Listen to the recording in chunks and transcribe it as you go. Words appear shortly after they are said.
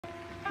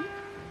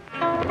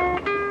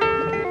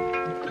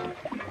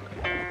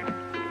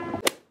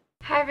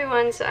Hi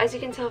everyone, so as you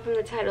can tell from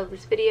the title of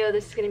this video,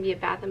 this is going to be a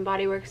Bath &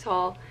 Body Works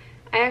haul.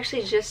 I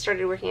actually just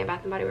started working at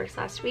Bath & Body Works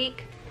last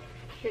week.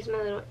 Here's my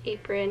little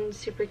apron,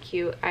 super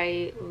cute.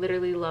 I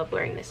literally love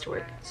wearing this to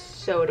work, it's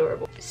so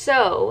adorable.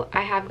 So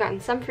I have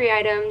gotten some free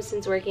items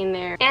since working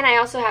there, and I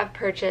also have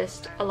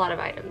purchased a lot of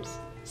items.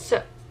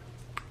 So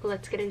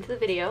let's get into the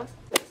video.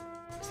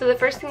 So the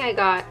first thing I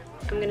got,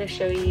 I'm going to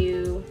show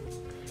you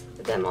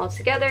them all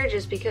together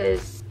just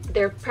because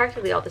they're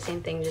practically all the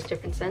same thing, just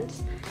different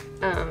scents.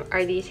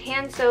 Are these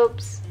hand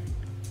soaps,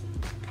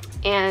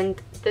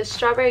 and the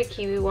strawberry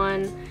kiwi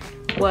one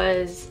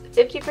was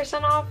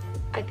 50% off.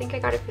 I think I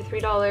got it for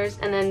 $3,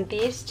 and then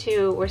these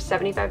two were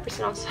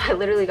 75% off, so I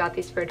literally got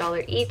these for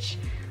 $1 each,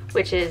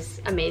 which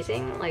is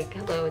amazing. Like,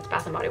 hello, it's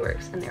Bath & Body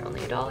Works and they're only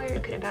 $1. I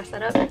couldn't pass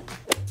that up.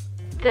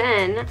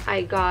 Then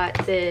I got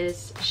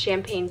this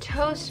Champagne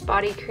Toast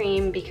body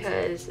cream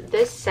because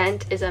this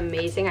scent is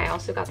amazing. I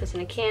also got this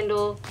in a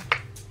candle.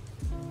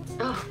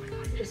 Oh my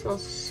god, it just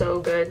smells so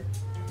good.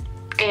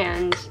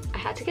 And I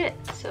had to get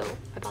it, so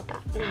I bought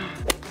that.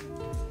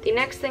 The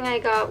next thing I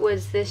got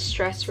was this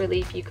Stress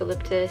Relief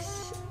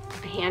Eucalyptus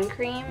hand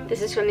cream.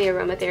 This is from the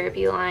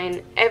aromatherapy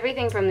line.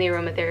 Everything from the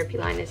aromatherapy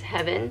line is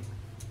heaven.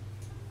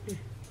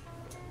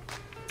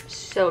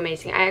 So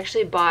amazing. I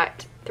actually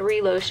bought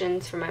 3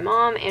 lotions for my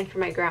mom and for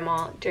my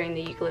grandma during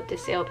the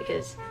eucalyptus sale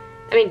because,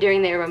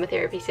 during the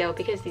aromatherapy sale,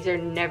 because these are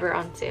never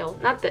on sale.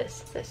 Not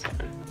this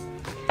one.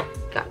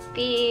 Got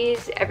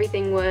these.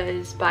 Everything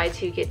was buy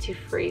 2 get 2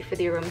 free for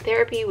the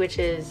aromatherapy, which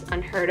is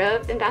unheard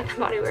of in Bath &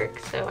 Body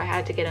Works, so I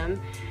had to get them.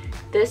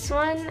 This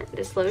one,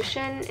 this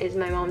lotion, is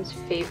my mom's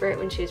favorite.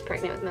 When she was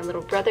pregnant with my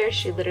little brother,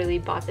 she literally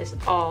bought this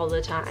all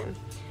the time,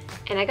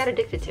 and I got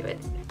addicted to it.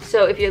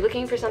 So if you're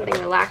looking for something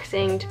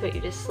relaxing to put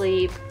you to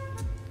sleep,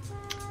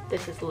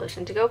 this is the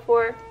lotion to go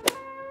for.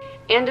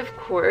 And of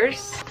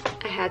course,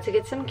 I had to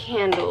get some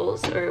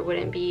candles or it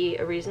wouldn't be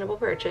a reasonable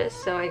purchase.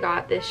 So I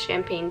got this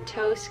Champagne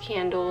Toast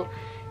candle.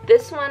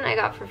 This one I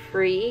got for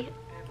free.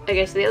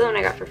 Okay, so the other one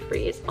I got for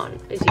free is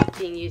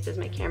being used as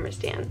my camera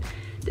stand.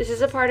 This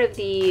is a part of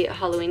the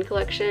Halloween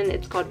collection.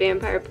 It's called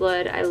Vampire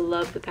Blood. I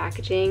love the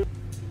packaging.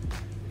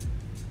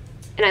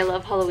 And I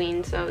love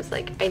Halloween, so I was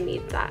like, I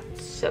need that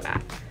so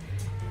bad.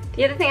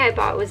 The other thing I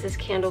bought was this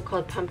candle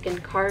called Pumpkin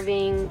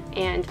Carving,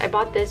 and I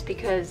bought this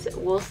because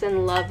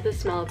Wilson loved the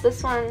smell of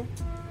this one.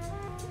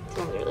 It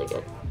smells really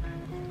good.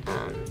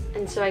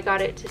 And so I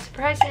got it to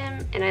surprise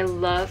him, and I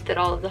love that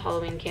all of the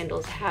Halloween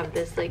candles have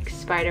this like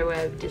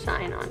spiderweb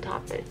design on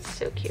top. It's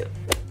so cute.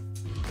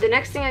 The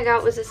next thing I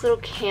got was this little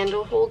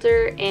candle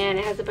holder, and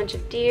it has a bunch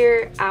of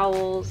deer,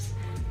 owls,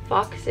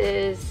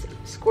 foxes,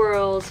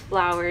 squirrels,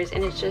 flowers,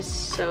 and it's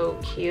just so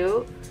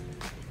cute.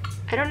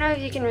 I don't know if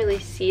you can really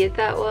see it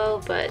that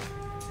well, but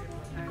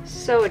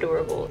so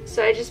adorable.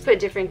 So I just put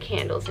different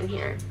candles in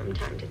here from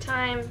time to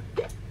time,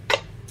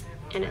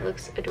 and it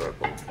looks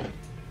adorable.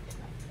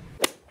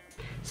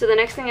 So the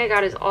next thing I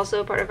got is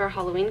also part of our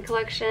Halloween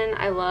collection.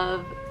 I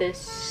love this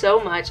so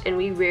much, and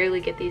we rarely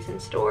get these in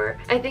store.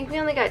 I think we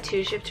only got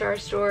 2 shipped to our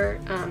store,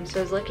 so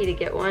I was lucky to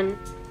get one.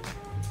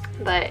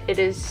 But it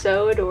is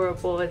so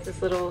adorable. It's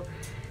this little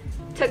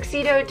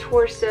tuxedo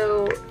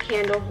torso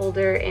candle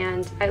holder,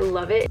 and I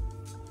love it.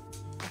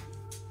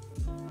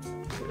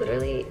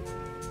 Literally,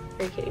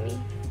 are you kidding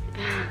me?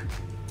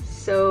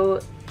 So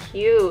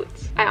cute.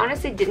 I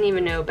honestly didn't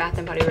even know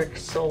Bath & Body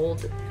Works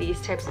sold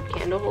these types of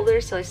candle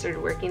holders till I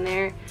started working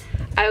there.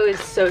 I was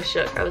so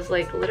shook. I was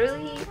like,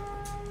 literally,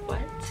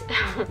 what?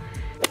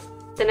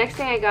 The next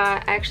thing I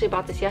got, I actually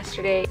bought this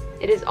yesterday.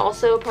 It is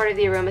also part of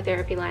the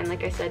aromatherapy line,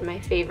 like I said, my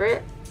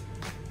favorite.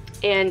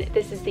 And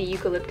this is the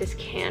eucalyptus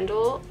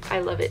candle. I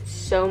love it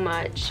so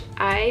much.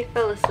 I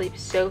fell asleep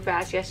so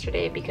fast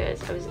yesterday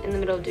because I was in the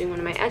middle of doing one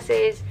of my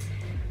essays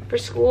for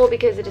school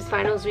because it is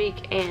finals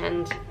week,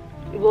 and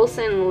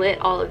Wilson lit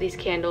all of these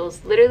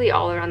candles literally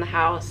all around the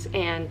house,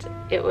 and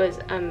it was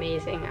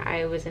amazing.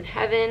 I was in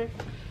heaven.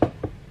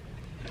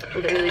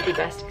 Literally the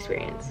best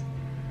experience.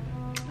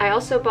 I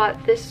also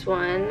bought this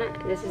one.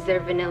 This is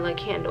their vanilla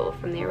candle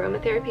from the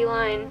aromatherapy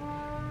line.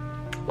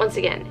 Once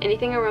again,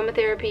 anything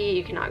aromatherapy,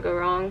 you cannot go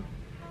wrong.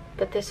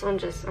 But this one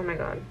just, oh my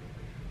god,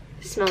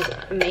 it smells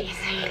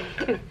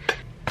amazing.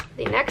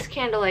 The next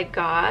candle I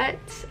got,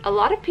 a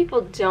lot of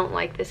people don't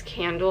like this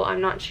candle. I'm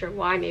not sure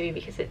why, maybe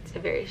because it's a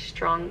very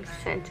strong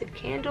scented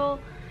candle,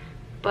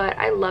 but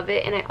I love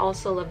it, and I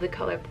also love the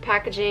color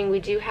packaging.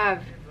 We do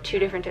have 2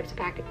 different types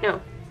of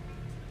no,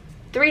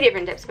 3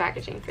 different types of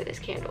packaging for this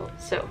candle,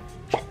 so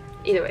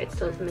either way, it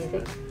still is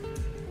amazing.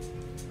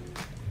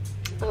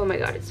 Oh my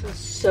god, it smells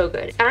so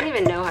good. I don't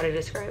even know how to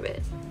describe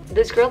it.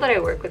 This girl that I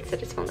work with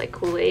said it smelled like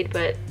Kool-Aid,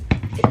 but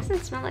it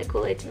doesn't smell like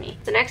Kool-Aid to me.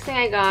 The next thing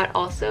I got,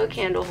 also a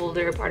candle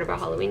holder, part of our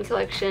Halloween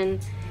collection,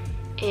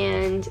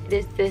 and it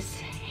is this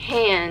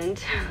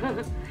hand.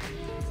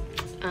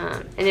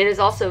 And it is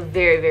also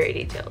very, very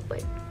detailed,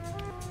 like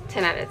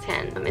 10 out of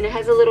 10. And it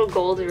has a little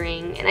gold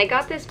ring, and I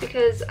got this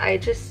because I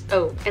just,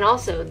 oh, and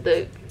also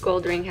the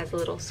gold ring has a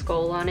little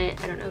skull on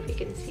it. I don't know if you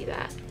can see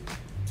that.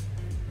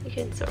 You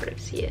can sort of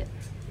see it.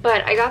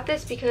 But I got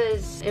this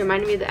because it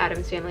reminded me of the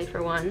Addams Family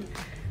for one,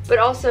 but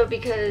also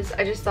because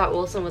I just thought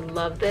Wilson would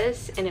love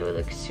this and it would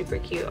look super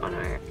cute on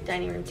our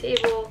dining room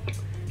table.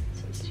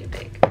 This one's too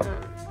big.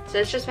 So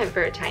it's just meant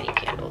for a tiny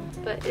candle,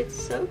 but it's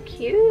so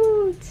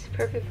cute.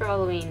 Perfect for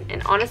Halloween.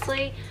 And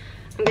honestly,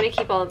 I'm gonna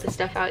keep all of this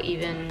stuff out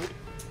even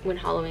when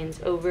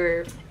Halloween's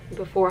over,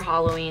 before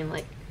Halloween.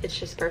 Like, it's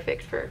just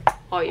perfect for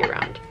all year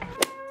round.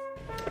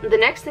 The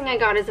next thing I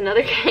got is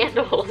another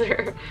candle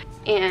holder,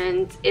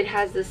 and it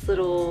has this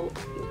little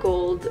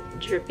gold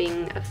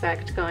dripping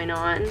effect going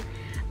on.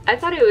 I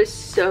thought it was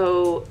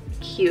so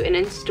cute, and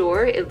in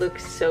store it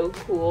looks so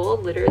cool.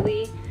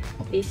 Literally,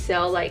 these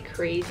sell like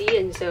crazy,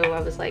 and so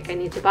I was like, I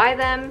need to buy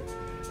them.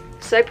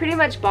 So I pretty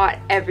much bought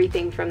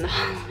everything from the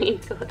Halloween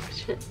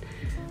collection.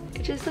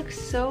 It just looks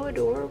so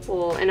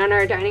adorable. And on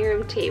our dining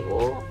room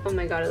table, oh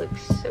my god, it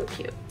looks so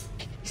cute.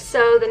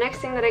 So the next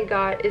thing that I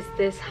got is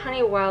this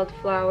Honey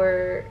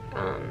Wildflower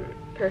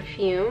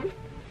perfume.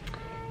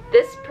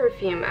 This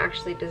perfume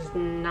actually does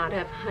not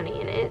have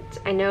honey in it.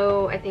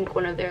 I think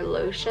one of their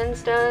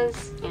lotions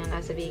does, and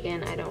as a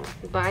vegan, I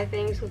don't buy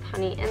things with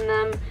honey in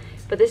them,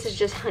 but this is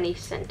just honey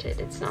scented.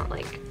 It's not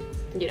like,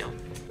 you know,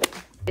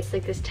 it's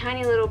like this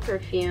tiny little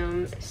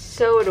perfume,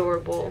 so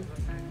adorable.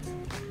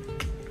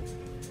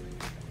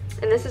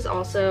 And this is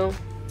also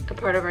a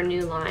part of our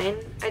new line.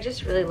 I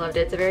just really loved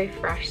it. It's a very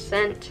fresh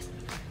scent.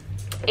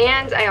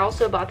 And I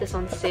also bought this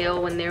on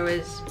sale when there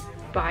was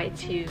buy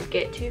two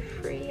get two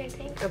free, I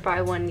think, or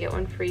buy one get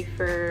one free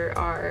for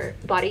our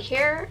body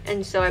care.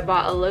 And so I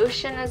bought a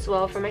lotion as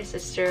well for my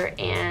sister,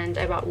 and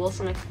I bought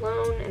Wilson a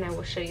cologne, and I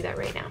will show you that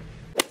right now.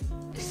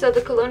 So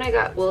the cologne I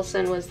got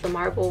Wilson was the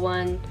marble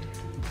one.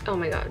 Oh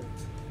my god,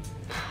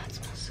 it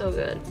smells so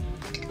good.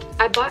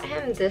 I bought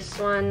him this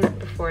one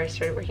before I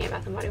started working at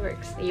Bath & Body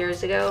Works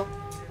years ago,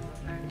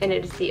 and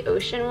it is the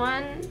ocean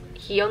one.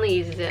 He only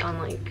uses it on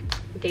like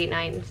date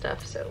night and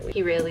stuff, so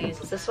he rarely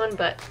uses this one,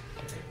 but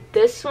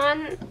this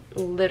one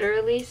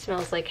literally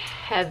smells like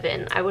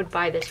heaven. I would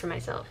buy this for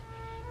myself.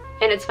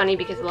 And it's funny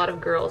because a lot of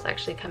girls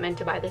actually come in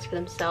to buy this for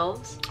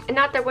themselves and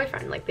not their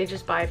boyfriend. Like, they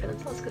just buy it for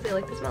themselves because they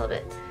like the smell of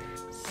it.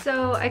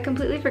 So I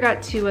completely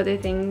forgot two other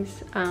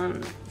things.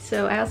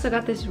 So I also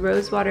got this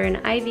rose water and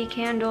ivy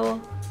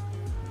candle.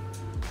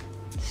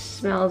 It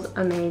smells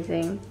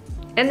amazing.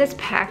 And this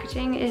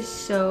packaging is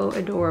so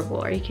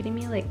adorable. Are you kidding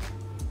me? Like,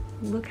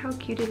 look how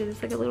cute it is.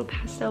 It's like a little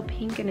pastel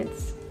pink and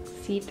it's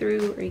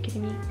see-through. Are you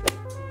kidding me?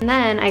 And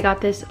then I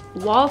got this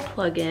wall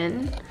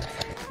plug-in,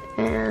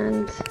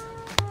 and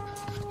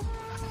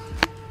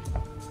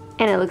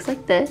it looks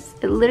like this.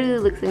 It literally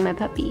looks like my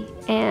puppy,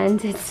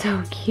 and it's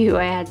so cute.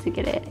 I had to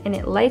get it. And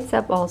it lights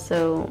up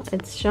also.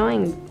 It's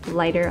showing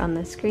lighter on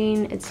the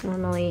screen. It's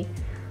normally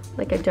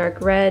like a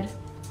dark red,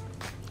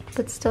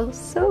 but still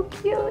so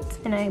cute.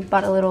 And I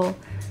bought a little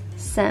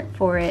scent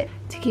for it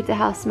to keep the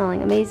house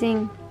smelling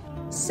amazing.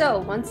 So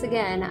once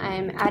again,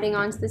 I'm adding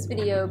on to this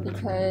video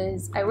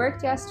because I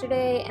worked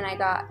yesterday and I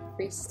got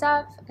free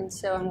stuff, and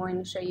so I'm going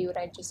to show you what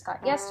I just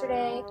got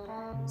yesterday.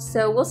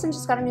 So Wilson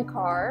just got a new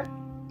car,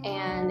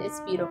 and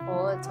it's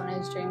beautiful. It's one of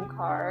his dream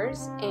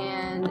cars,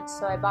 and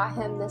so I bought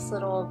him this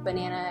little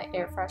banana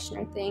air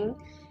freshener thing,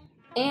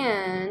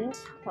 and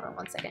hold on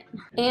one second.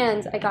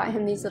 And I got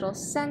him these little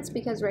scents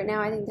because right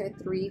now I think they're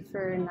 3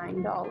 for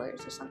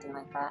 $9 or something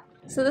like that.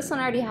 So this one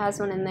already has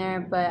one in there,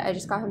 but I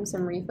just got him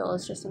some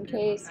refills just in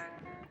case.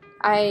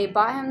 I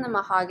bought him the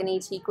mahogany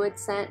teakwood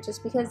scent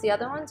just because the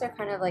other ones are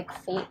kind of like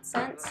faint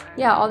scents.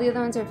 Yeah, all the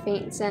other ones are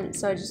faint scents,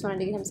 so I just wanted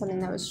to get him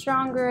something that was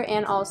stronger,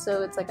 and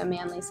also it's like a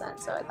manly scent,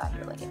 so I thought he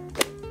would like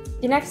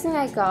it. The next thing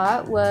I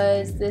got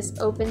was this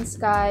Open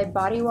Sky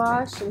body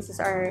wash. This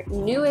is our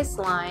newest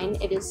line.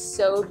 It is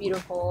so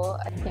beautiful.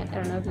 I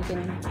don't know if you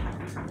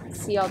can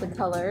see all the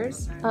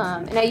colors.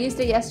 And I used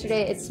it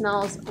yesterday. It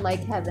smells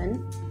like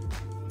heaven.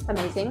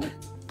 Amazing.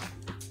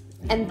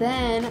 And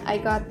then I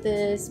got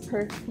this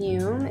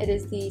perfume. It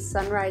is the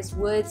Sunrise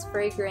Woods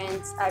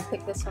fragrance. I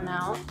picked this one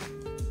out.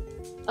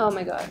 Oh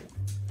my god.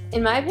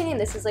 In my opinion,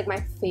 this is like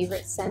my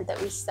favorite scent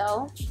that we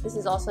sell. This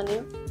is also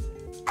new.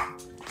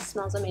 It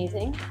smells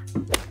amazing.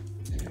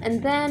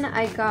 And then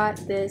I got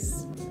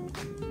this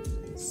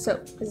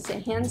soap. This is a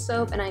hand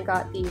soap, and I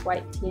got the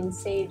white tea and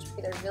sage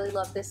because I really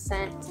love this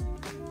scent.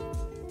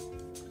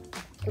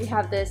 We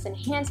have this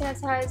hand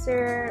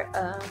sanitizer,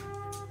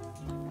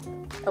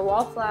 a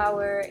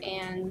wallflower,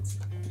 and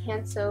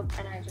hand soap,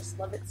 and I just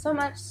love it so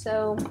much.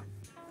 So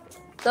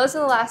those are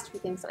the last few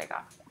things that I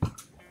got.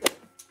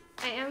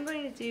 I am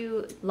going to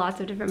do lots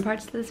of different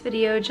parts to this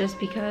video just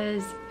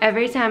because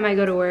every time I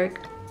go to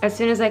work, as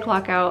soon as I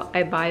clock out,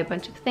 I buy a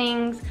bunch of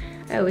things.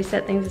 I always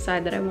set things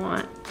aside that I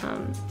want.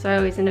 So I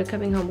always end up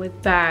coming home with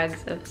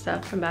bags of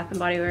stuff from Bath &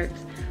 Body Works.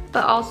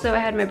 But also I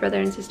had my brother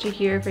and sister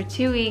here for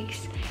 2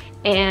 weeks,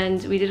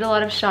 and we did a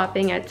lot of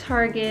shopping at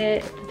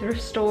Target, the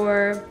thrift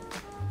store,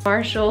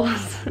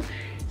 Marshalls.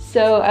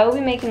 So I will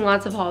be making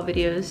lots of haul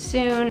videos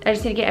soon. I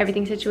just need to get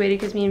everything situated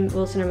because me and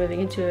Wilson are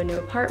moving into a new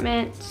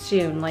apartment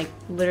soon, like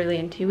literally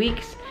in 2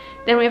 weeks.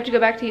 Then we have to go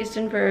back to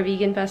Houston for a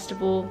vegan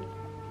festival.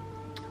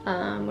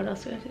 What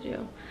else do we have to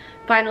do?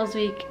 Finals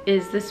week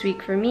is this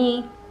week for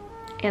me,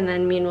 and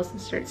then me and Wilson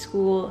start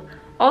school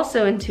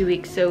also in 2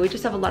 weeks, so we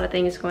just have a lot of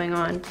things going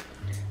on.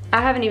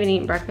 I haven't even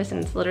eaten breakfast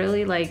and it's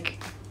literally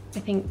like, I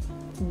think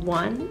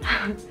 1.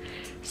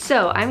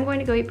 So I'm going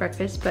to go eat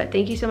breakfast, but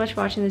thank you so much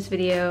for watching this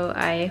video.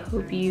 I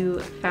hope you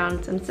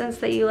found some scents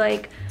that you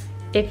like.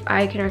 If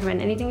I can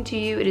recommend anything to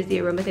you, it is the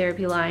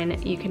aromatherapy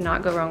line. You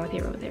cannot go wrong with the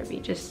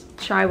aromatherapy. Just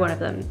try one of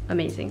them.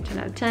 Amazing, 10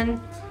 out of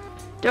 10.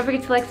 Don't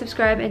forget to like,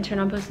 subscribe, and turn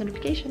on post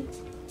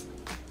notifications.